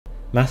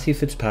Matthew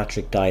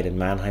Fitzpatrick died in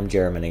Mannheim,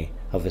 Germany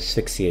of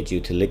asphyxia due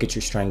to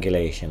ligature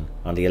strangulation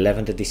on the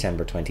 11th of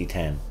December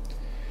 2010.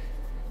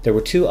 There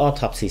were 2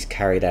 autopsies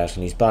carried out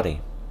on his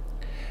body.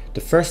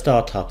 The first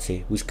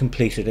autopsy was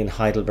completed in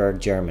Heidelberg,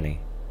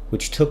 Germany,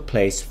 which took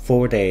place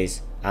 4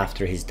 days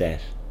after his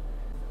death.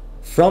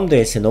 From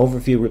this, an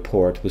overview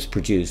report was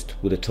produced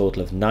with a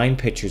total of 9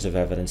 pictures of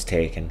evidence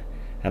taken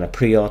and a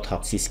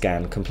pre-autopsy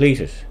scan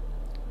completed.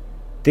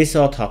 This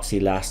autopsy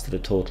lasted a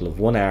total of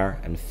 1 hour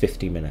and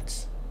 50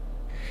 minutes.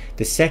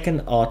 The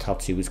second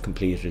autopsy was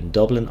completed in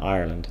Dublin,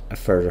 Ireland, a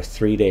further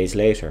 3 days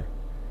later.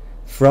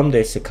 From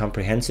this, a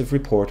comprehensive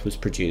report was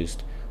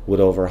produced with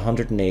over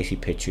 180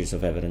 pictures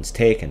of evidence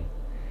taken.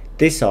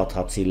 This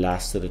autopsy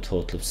lasted a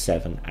total of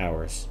 7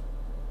 hours.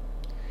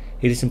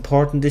 It is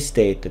important to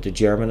state that the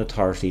German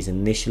authorities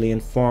initially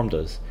informed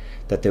us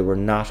that they were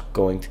not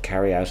going to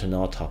carry out an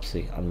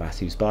autopsy on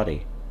Matthew's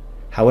body.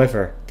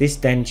 However, this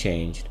then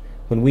changed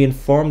when we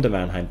informed the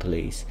Mannheim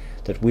police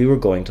that we were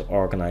going to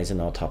organise an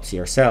autopsy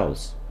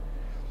ourselves.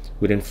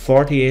 Within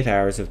 48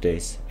 hours of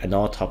this, an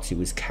autopsy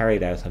was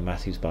carried out on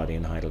Matthew's body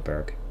in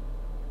Heidelberg.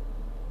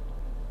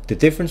 The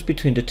difference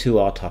between the 2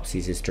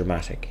 autopsies is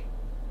dramatic.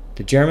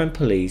 The German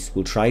police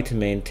will try to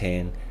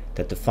maintain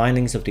that the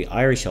findings of the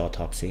Irish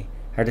autopsy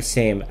are the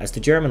same as the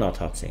German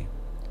autopsy.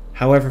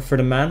 However, for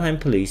the Mannheim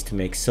police to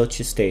make such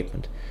a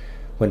statement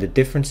when the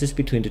differences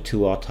between the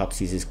 2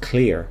 autopsies is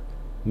clear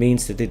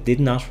means that they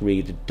did not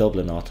read the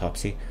Dublin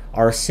autopsy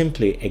or are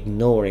simply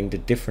ignoring the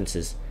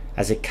differences,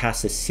 as it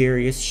casts a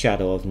serious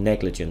shadow of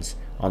negligence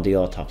on the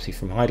autopsy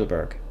from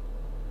Heidelberg.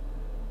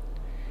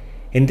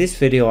 In this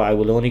video I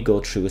will only go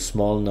through a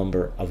small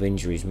number of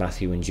injuries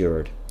Matthew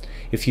endured.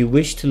 If you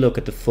wish to look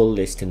at the full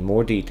list in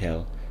more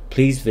detail,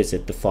 please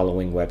visit the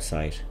following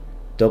website: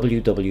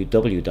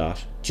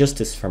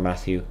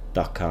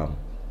 www.justiceformatthew.com.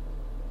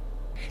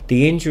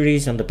 The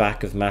injuries on the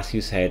back of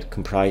Matthew's head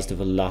comprised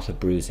of a lot of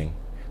bruising,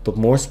 but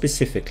more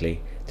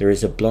specifically there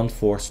is a blunt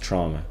force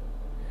trauma,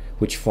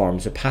 which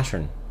forms a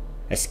pattern,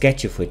 a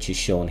sketch of which is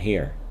shown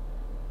here.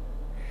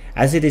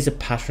 As it is a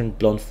patterned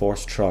blunt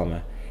force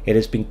trauma, it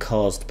has been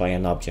caused by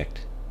an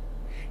object.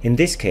 In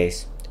this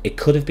case, it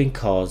could have been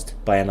caused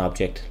by an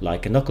object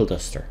like a knuckle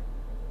duster.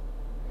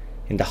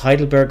 In the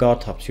Heidelberg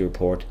autopsy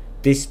report,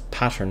 this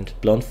patterned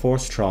blunt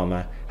force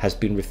trauma has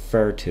been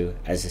referred to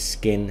as a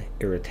skin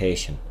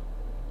irritation.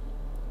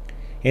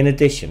 In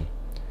addition,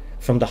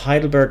 from the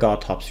Heidelberg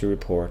autopsy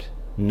report,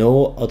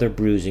 no other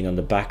bruising on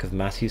the back of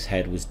Matthew's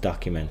head was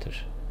documented.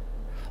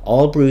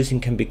 All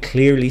bruising can be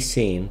clearly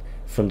seen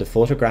from the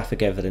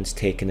photographic evidence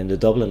taken in the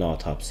Dublin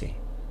autopsy.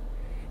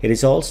 It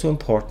is also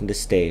important to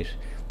state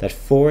that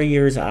 4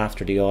 years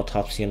after the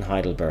autopsy in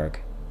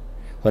Heidelberg,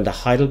 when the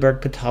Heidelberg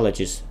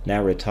pathologist,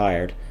 now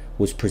retired,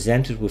 was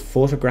presented with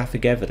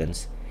photographic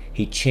evidence,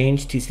 he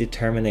changed his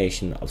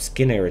determination of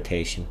skin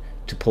irritation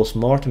to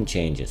post-mortem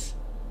changes.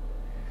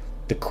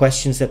 The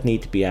questions that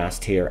need to be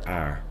asked here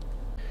are: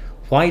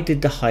 why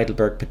did the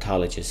Heidelberg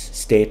pathologist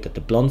state that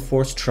the blunt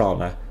force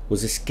trauma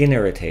was a skin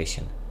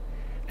irritation,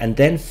 and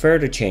then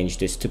further change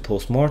this to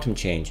post-mortem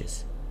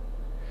changes?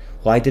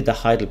 Why did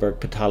the Heidelberg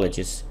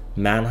pathologist,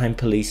 Mannheim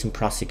police and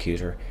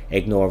prosecutor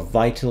ignore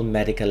vital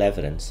medical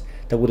evidence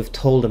that would have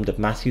told them that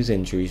Matthew's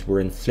injuries were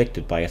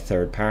inflicted by a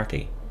third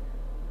party?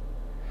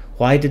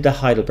 Why did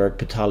the Heidelberg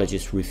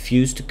pathologist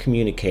refuse to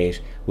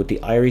communicate with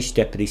the Irish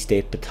Deputy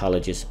State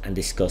Pathologist and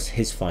discuss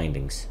his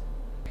findings?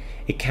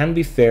 It can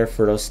be fair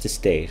for us to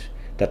state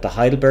that the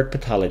Heidelberg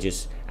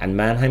pathologist and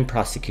Mannheim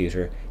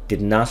prosecutor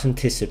did not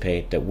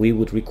anticipate that we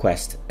would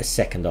request a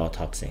second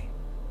autopsy.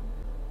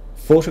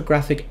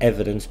 Photographic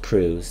evidence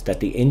proves that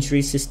the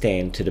injury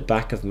sustained to the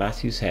back of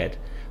Matthew's head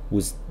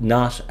was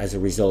not as a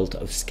result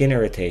of skin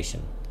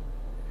irritation.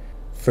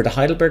 For the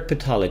Heidelberg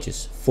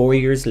pathologist 4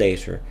 years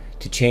later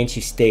to change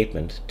his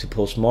statement to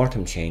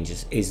post-mortem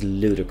changes is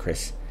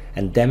ludicrous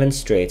and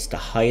demonstrates the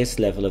highest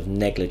level of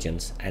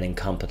negligence and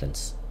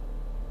incompetence.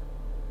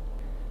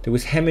 There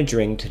was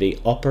hemorrhaging to the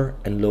upper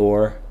and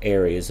lower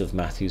areas of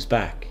Matthew's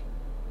back.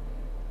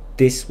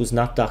 This was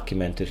not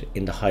documented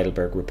in the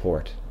Heidelberg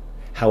report.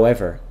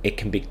 However, it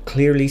can be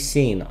clearly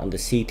seen on the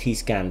CT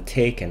scan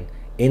taken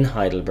in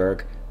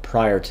Heidelberg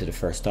prior to the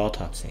first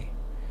autopsy.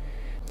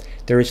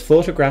 There is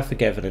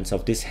photographic evidence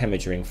of this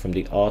hemorrhaging from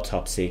the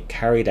autopsy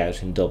carried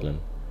out in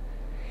Dublin.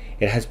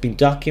 It has been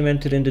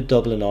documented in the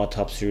Dublin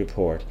autopsy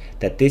report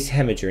that this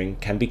hemorrhaging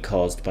can be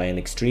caused by an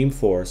extreme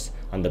force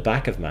on the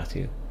back of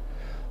Matthew,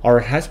 or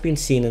it has been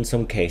seen in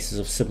some cases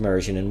of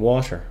submersion in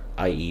water,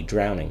 i.e.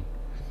 drowning.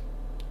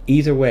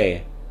 Either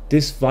way,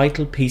 this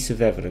vital piece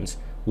of evidence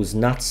was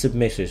not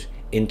submitted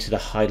into the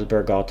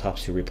Heidelberg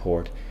autopsy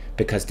report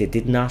because they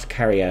did not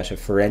carry out a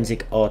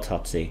forensic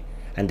autopsy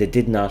and they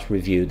did not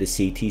review the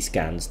CT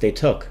scans they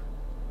took.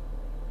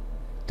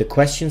 The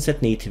questions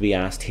that need to be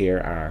asked here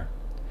are: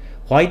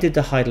 why did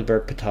the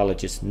Heidelberg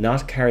pathologist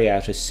not carry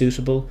out a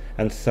suitable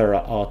and thorough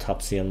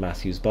autopsy on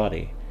Matthew's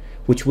body,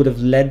 which would have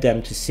led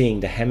them to seeing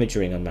the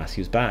hemorrhaging on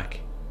Matthew's back?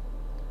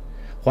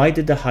 Why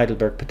did the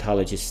Heidelberg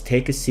pathologist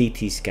take a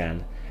CT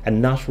scan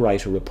and not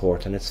write a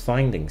report on its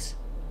findings?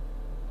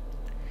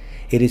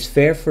 It is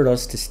fair for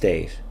us to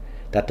state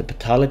that the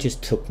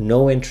pathologist took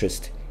no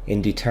interest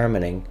in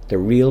determining the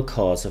real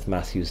cause of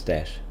Matthew's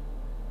death.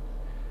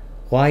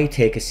 Why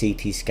take a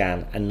CT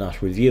scan and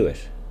not review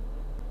it?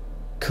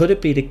 Could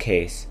it be the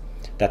case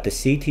that the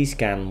CT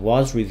scan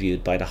was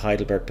reviewed by the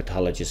Heidelberg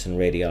pathologist and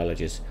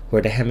radiologist,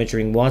 where the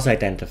hemorrhaging was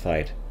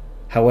identified,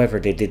 however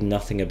they did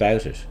nothing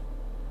about it?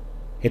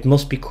 It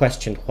must be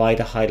questioned why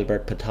the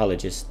Heidelberg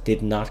pathologist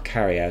did not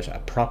carry out a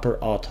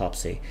proper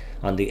autopsy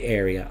on the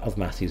area of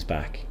Matthew's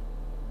back.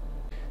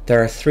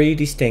 There are 3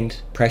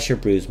 distinct pressure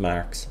bruise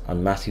marks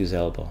on Matthew's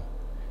elbow,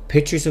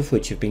 pictures of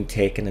which have been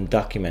taken and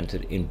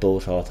documented in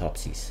both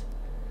autopsies.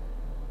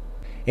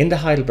 In the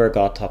Heidelberg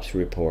autopsy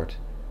report,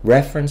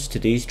 reference to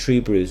these 3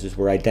 bruises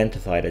were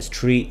identified as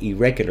 3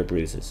 irregular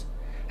bruises,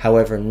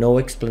 however no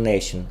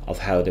explanation of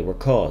how they were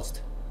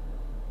caused.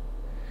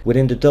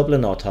 Within the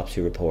Dublin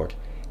autopsy report,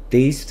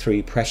 these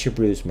 3 pressure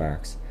bruise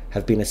marks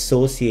have been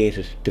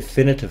associated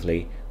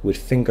definitively with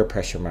finger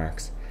pressure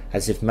marks,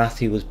 as if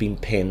Matthew was being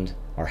pinned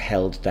or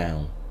held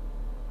down.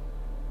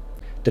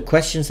 The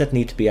questions that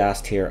need to be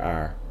asked here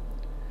are: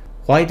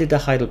 why did the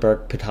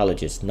Heidelberg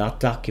pathologist not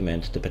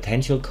document the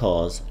potential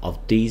cause of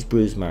these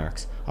bruise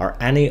marks or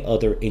any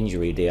other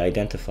injury they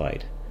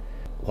identified?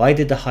 Why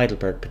did the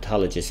Heidelberg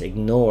pathologist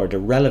ignore the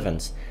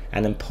relevance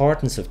and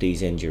importance of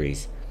these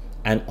injuries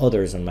and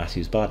others on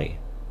Matthew's body?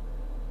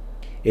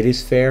 It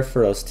is fair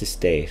for us to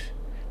state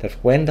that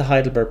when the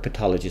Heidelberg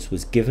pathologist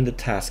was given the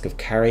task of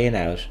carrying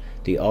out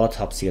the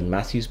autopsy on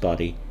Matthew's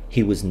body,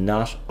 he was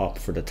not up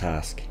for the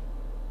task.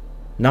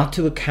 Not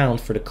to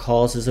account for the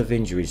causes of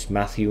injuries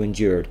Matthew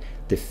endured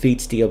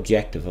defeats the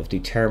objective of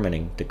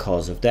determining the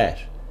cause of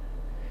death.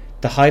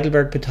 The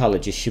Heidelberg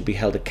pathologist should be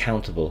held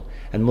accountable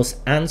and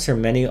must answer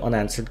many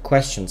unanswered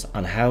questions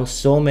on how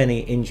so many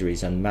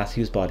injuries on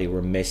Matthew's body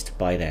were missed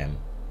by them.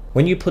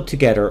 When you put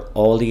together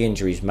all the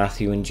injuries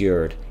Matthew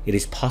endured, it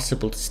is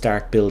possible to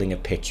start building a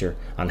picture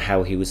on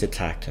how he was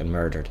attacked and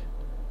murdered.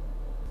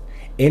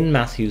 In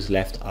Matthew's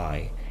left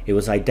eye, it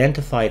was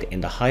identified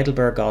in the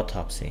Heidelberg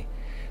autopsy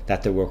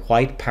that there were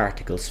white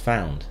particles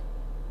found.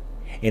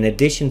 In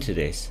addition to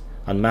this,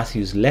 on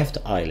Matthew's left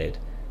eyelid,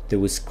 there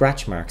was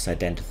scratch marks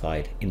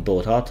identified in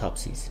both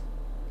autopsies.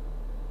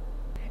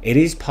 It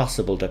is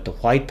possible that the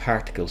white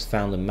particles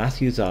found in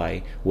Matthew's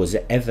eye was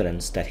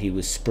evidence that he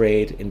was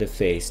sprayed in the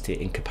face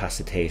to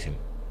incapacitate him,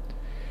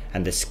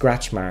 and the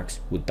scratch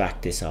marks would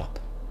back this up.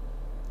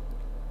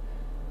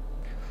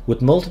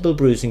 With multiple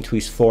bruising to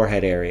his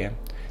forehead area,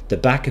 the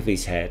back of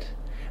his head,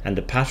 and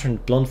the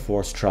patterned blunt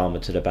force trauma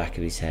to the back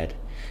of his head,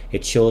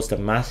 it shows that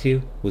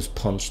Matthew was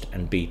punched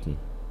and beaten.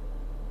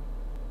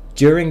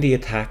 During the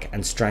attack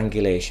and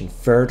strangulation,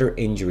 further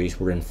injuries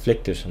were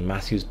inflicted on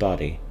Matthew's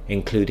body,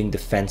 including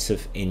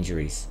defensive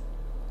injuries.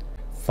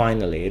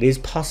 Finally, it is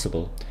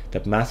possible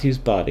that Matthew's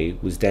body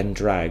was then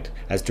dragged,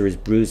 as there is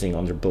bruising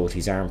under both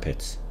his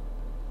armpits.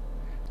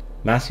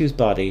 Matthew's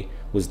body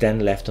was then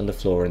left on the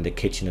floor in the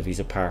kitchen of his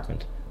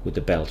apartment with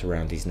the belt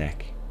around his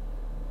neck.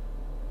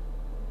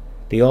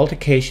 The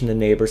altercation the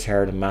neighbours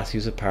heard in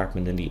Matthew's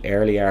apartment in the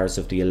early hours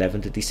of the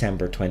 11th of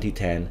December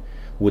 2010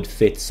 would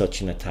fit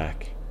such an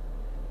attack,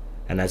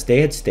 and as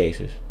they had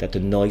stated that the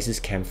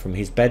noises came from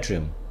his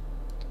bedroom,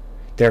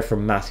 therefore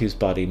Matthew's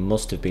body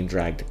must have been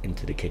dragged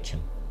into the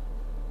kitchen.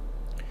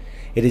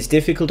 It is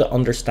difficult to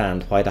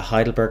understand why the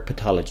Heidelberg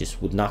pathologist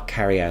would not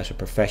carry out a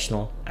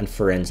professional and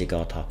forensic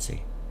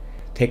autopsy.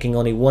 Taking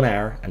only 1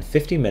 hour and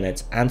 50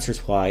 minutes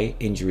answers why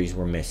injuries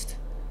were missed.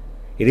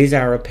 It is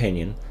our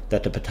opinion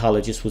that the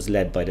pathologist was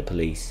led by the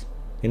police.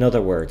 In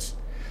other words,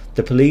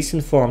 the police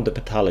informed the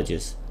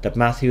pathologist that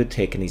Matthew had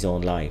taken his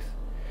own life,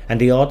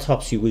 and the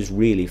autopsy was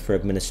really for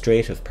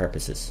administrative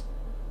purposes.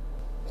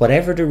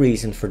 Whatever the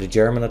reason for the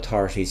German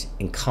authorities'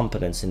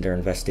 incompetence in their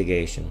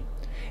investigation,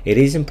 it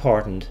is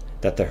important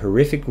that the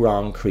horrific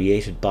wrong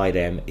created by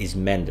them is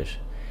mended,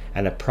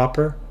 and a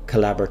proper,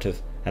 collaborative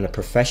and a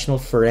professional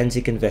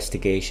forensic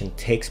investigation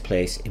takes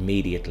place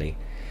immediately,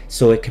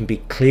 so it can be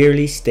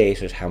clearly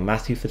stated how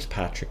Matthew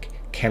Fitzpatrick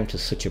came to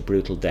such a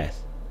brutal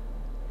death.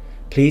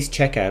 Please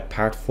check out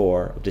part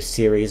 4 of the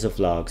series of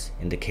vlogs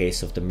in the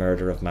case of the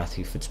murder of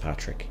Matthew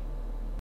Fitzpatrick.